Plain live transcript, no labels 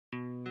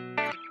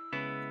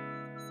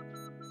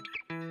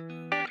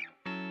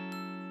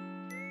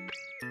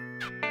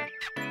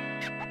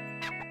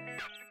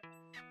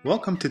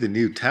Welcome to the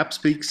new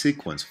TapSpeak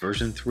Sequence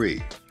version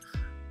 3.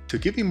 To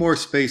give you more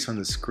space on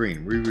the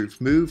screen, we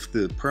removed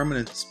the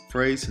permanent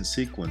phrase and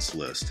sequence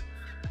list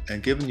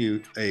and given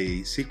you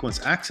a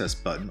sequence access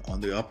button on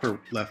the upper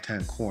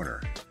left-hand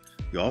corner.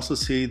 You also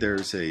see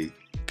there's a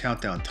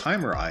countdown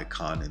timer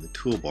icon in the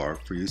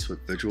toolbar for use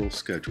with visual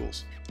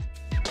schedules.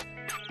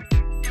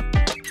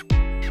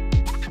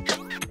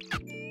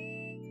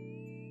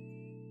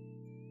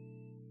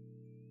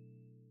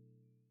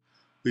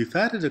 We've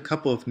added a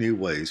couple of new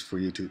ways for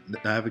you to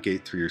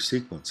navigate through your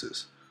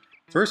sequences.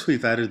 First,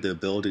 we've added the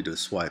ability to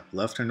swipe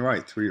left and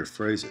right through your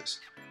phrases.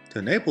 To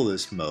enable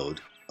this mode,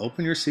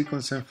 open your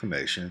sequence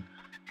information,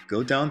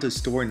 go down to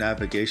Story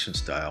Navigation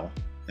Style,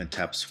 and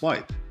tap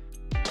Swipe.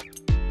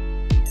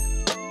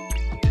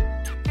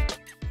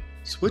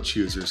 Switch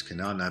users can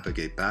now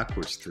navigate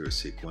backwards through a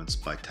sequence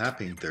by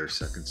tapping their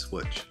second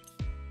switch.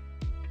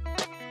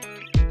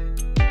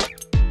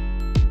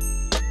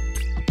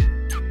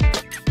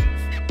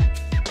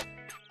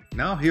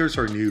 Now here's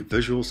our new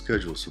visual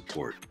schedule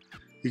support.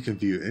 You can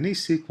view any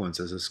sequence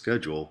as a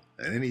schedule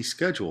and any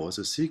schedule as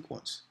a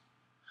sequence.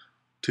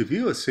 To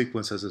view a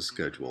sequence as a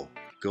schedule,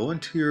 go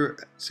into your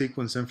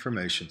sequence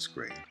information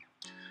screen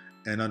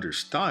and under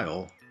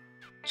Style,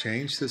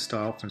 change the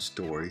style from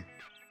Story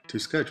to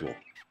Schedule.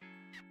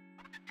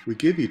 We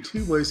give you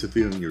two ways of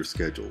viewing your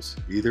schedules,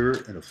 either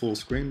in a full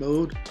screen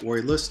mode or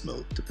a list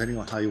mode, depending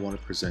on how you want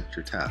to present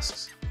your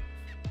tasks.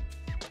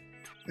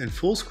 In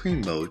full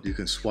screen mode, you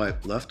can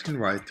swipe left and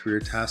right through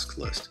your task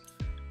list.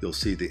 You'll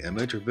see the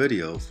image or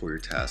video for your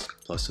task,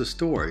 plus a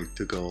story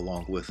to go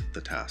along with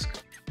the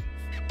task.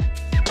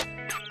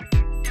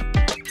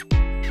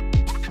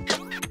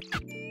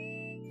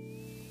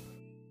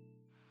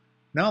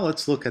 Now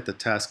let's look at the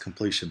task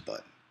completion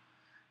button.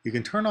 You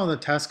can turn on the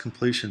task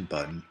completion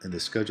button in the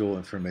schedule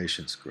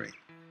information screen.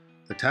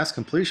 The task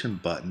completion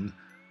button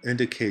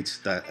indicates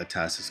that a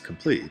task is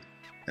complete,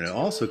 and it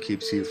also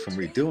keeps you from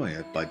redoing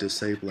it by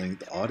disabling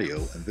the audio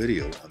and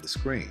video on the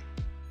screen.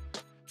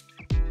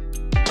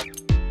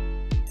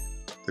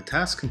 The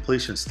task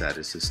completion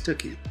status is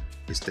sticky.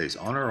 It stays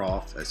on or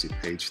off as you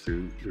page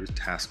through your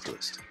task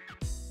list.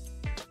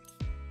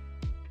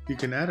 You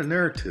can add a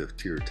narrative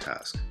to your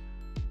task.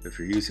 If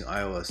you're using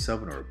iOS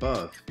 7 or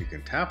above, you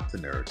can tap the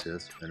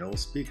narrative and it will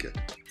speak it.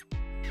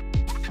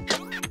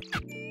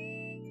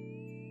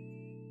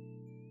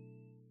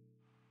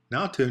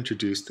 Now to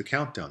introduce the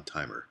countdown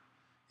timer.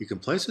 You can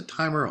place a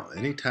timer on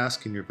any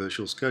task in your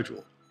visual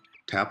schedule.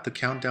 Tap the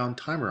countdown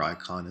timer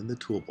icon in the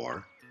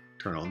toolbar,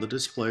 turn on the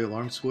display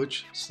alarm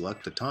switch,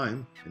 select the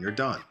time, and you're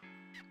done.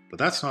 But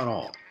that's not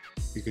all.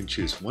 You can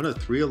choose one of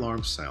 3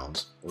 alarm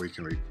sounds, or you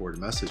can record a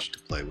message to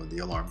play when the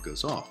alarm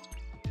goes off.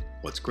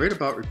 What's great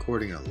about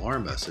recording an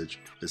alarm message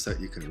is that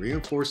you can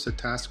reinforce the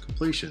task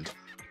completion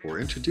or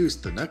introduce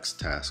the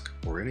next task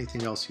or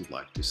anything else you'd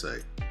like to say.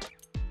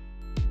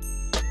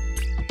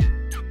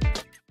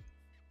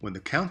 When the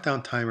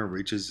countdown timer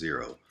reaches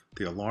 0,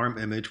 the alarm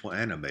image will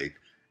animate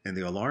and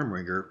the alarm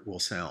ringer will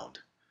sound.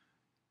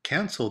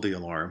 Cancel the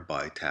alarm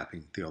by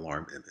tapping the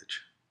alarm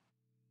image.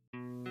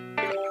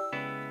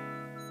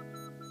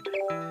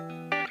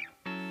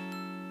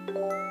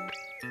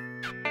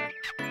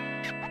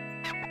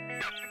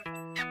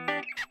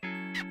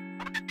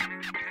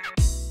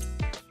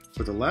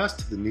 For the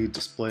last of the new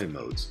display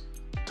modes,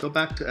 go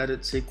back to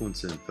Edit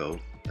Sequence Info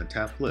and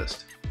tap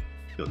List.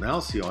 You'll now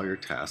see all your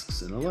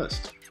tasks in a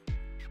list.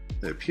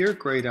 They appear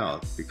grayed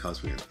out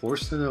because we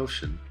enforce the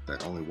notion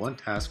that only one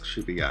task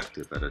should be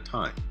active at a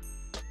time.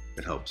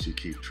 It helps you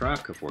keep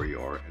track of where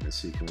you are in a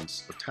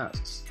sequence of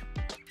tasks.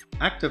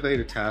 Activate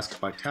a task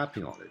by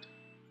tapping on it.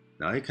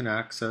 Now you can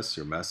access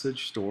your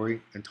message,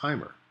 story, and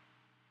timer.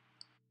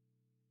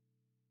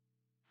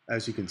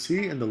 As you can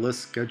see in the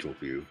list schedule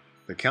view,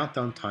 the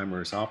countdown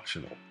timer is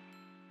optional.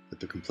 If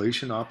the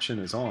completion option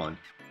is on,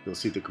 you'll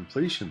see the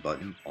completion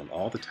button on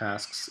all the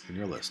tasks in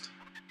your list.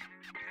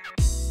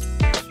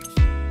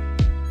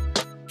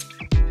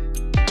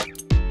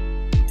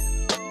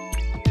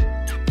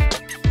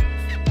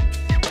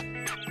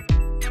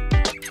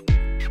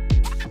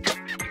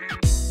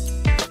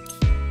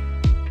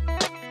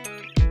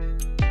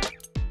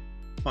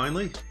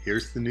 Finally,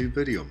 here's the new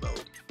video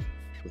mode.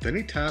 With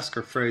any task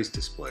or phrase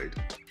displayed,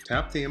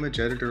 tap the image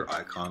editor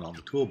icon on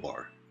the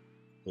toolbar.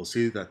 You'll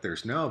see that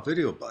there's now a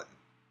video button.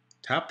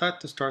 Tap that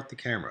to start the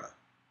camera.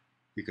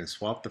 You can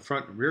swap the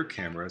front and rear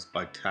cameras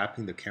by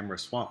tapping the camera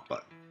swap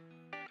button.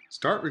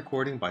 Start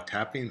recording by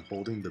tapping and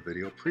holding the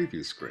video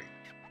preview screen.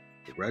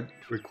 The red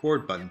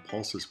record button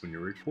pulses when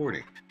you're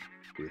recording.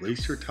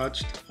 Release your touch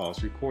to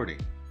pause recording.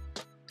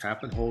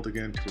 Tap and hold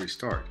again to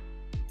restart.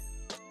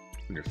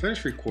 When you're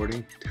finished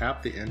recording,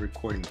 tap the End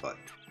Recording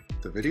button.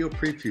 The video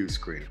preview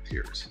screen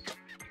appears.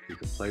 You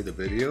can play the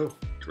video,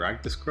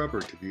 drag the scrubber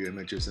to view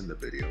images in the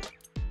video,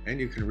 and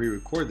you can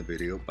re-record the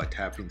video by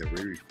tapping the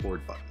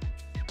Re-Record button.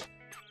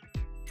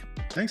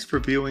 Thanks for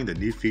viewing the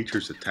new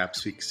features of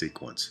TapSpeak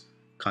Sequence.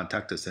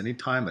 Contact us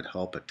anytime at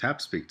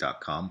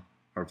help@tapspeak.com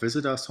or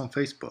visit us on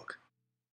Facebook.